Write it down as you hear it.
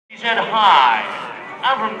said, hi,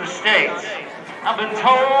 I'm from the States. I've been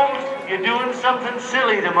told you're doing something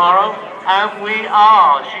silly tomorrow, and we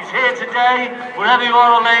are. She's here today, wherever you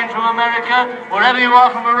are, Elaine, from America, wherever you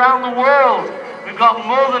are from around the world. We've got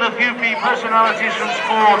more than a few personalities from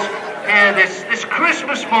sport here this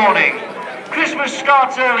Christmas morning. Christmas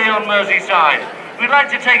starts early on Merseyside. We'd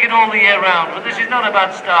like to take it all the year round, but this is not a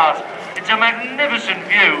bad start. It's a magnificent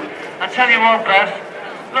view. I tell you what, Beth,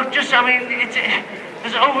 look,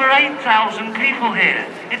 there's over 8,000 people here.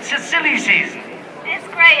 It's a silly season. It's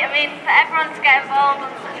great. I mean, for everyone to get involved on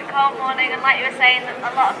such a cold morning, and like you were saying, a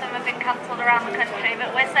lot of them have been cancelled around the country, but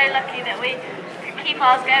we're so lucky that we can keep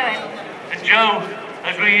ours going. And Joe,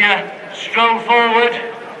 as we stroll forward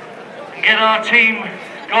and get our team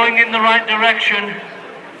going in the right direction,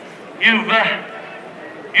 you've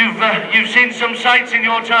seen some sights in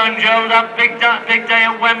your time, Joe. That big day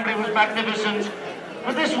at Wembley was magnificent,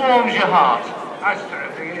 but this warms your heart. That's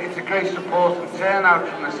terrific. It's a great support and turnout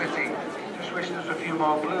from the city. Just wish there was a few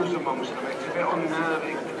more blues amongst them. It's a bit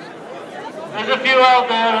unnerving. There's a few out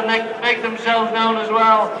there, and they make themselves known as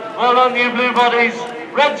well. Well done, you blue bodies.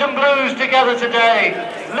 Reds and blues together today.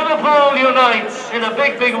 Liverpool unites in a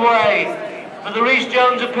big way. For the Rhys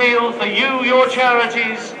Jones appeal, for you, your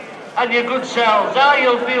charities, and your good selves. Now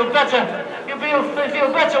you'll feel better. You'll feel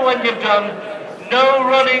better when you've done. No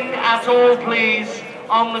running at all, please,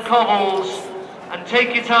 on the cobbles. And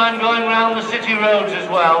take your time going round the city roads as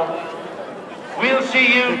well. We'll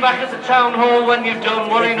see you back at the town hall when you've done,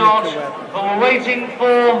 worry not. But we're waiting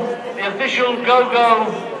for the official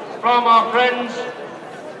go-go from our friends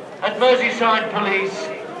at Merseyside Police.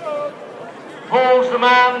 Paul's the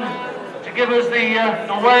man to give us the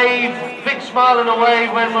wave, big smile and a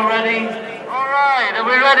wave when we're ready. All right, are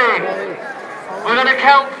we ready? We're going to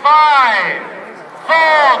count 5, 4,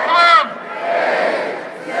 come on!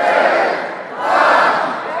 8, 7, 1.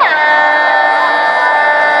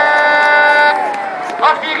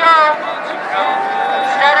 Off you go!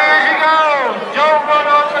 Steady as you go! Don't run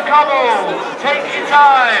on the cobbles! Take your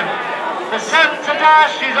time! The Santa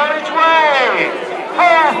Dash is on its way!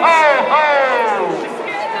 Ho, ho, ho!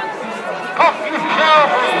 Off you go!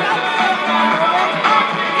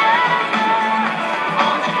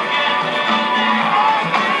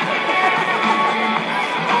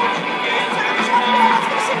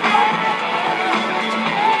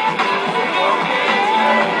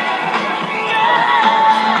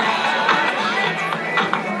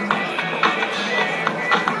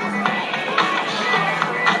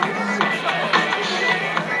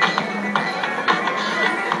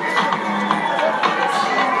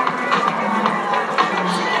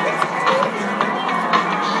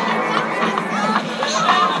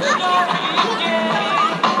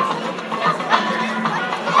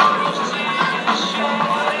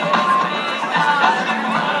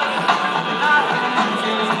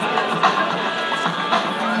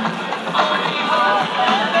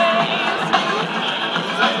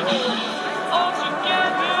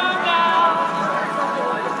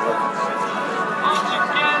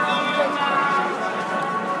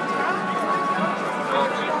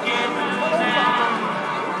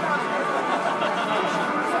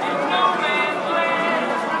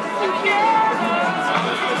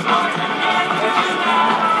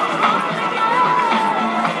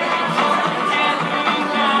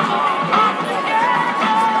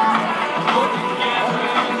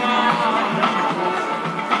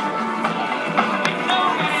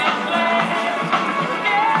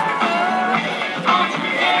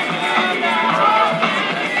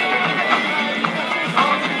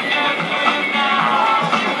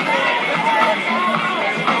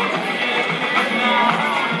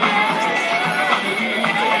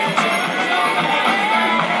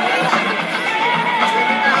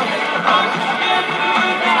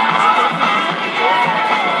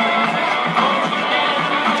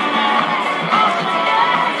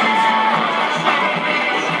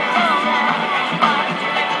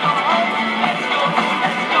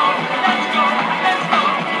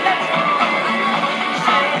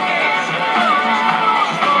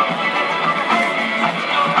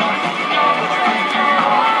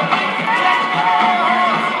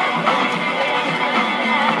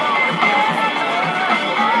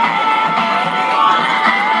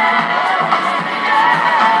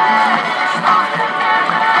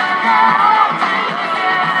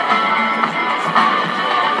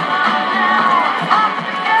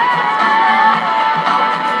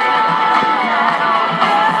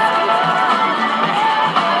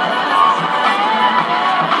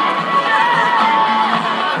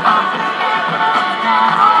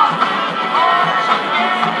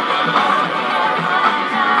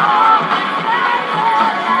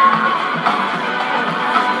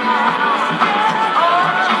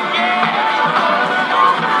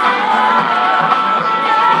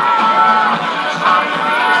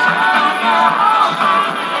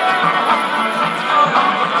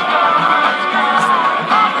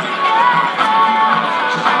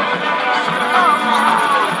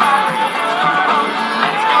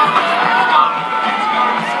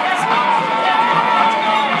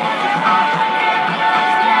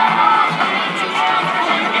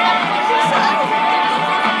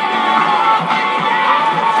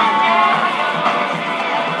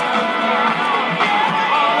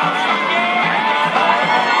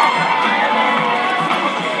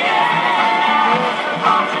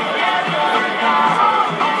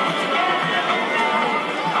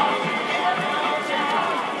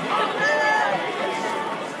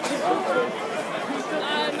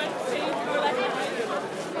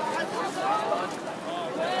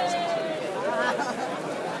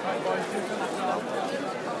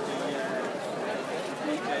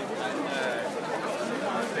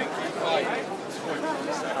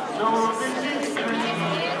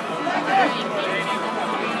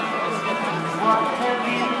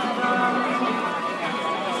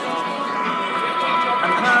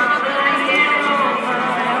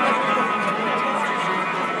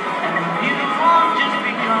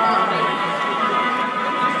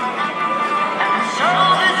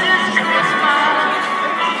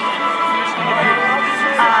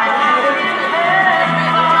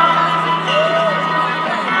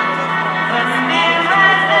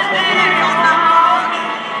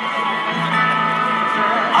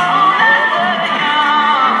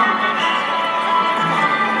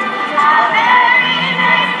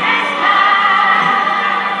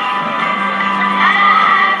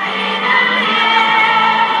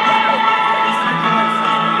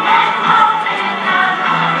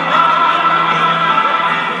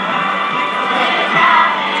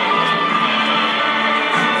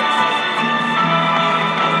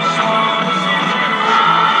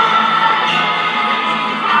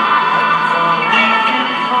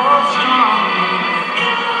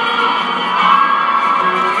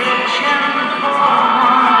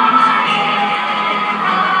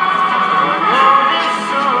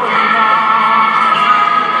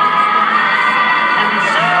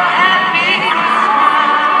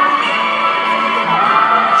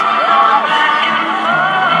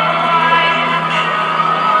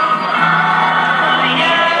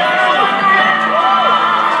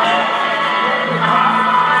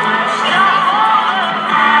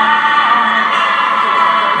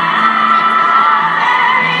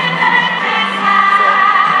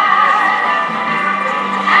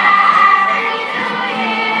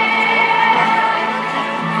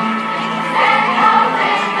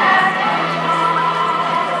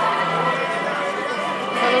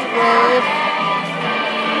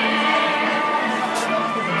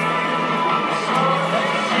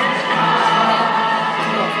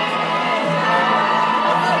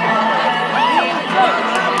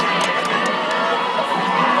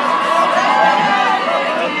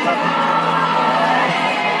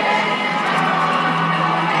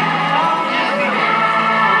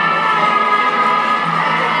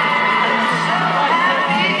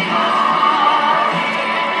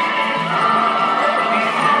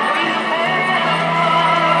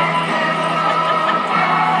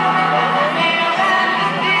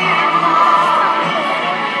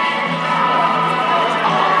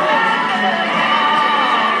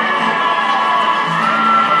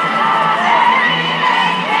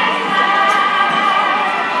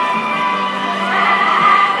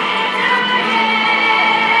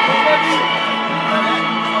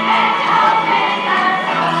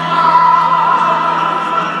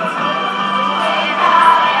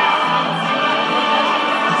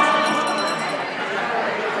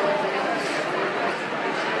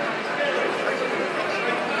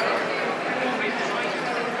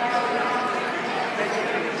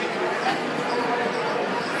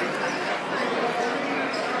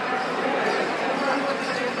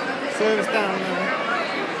 service down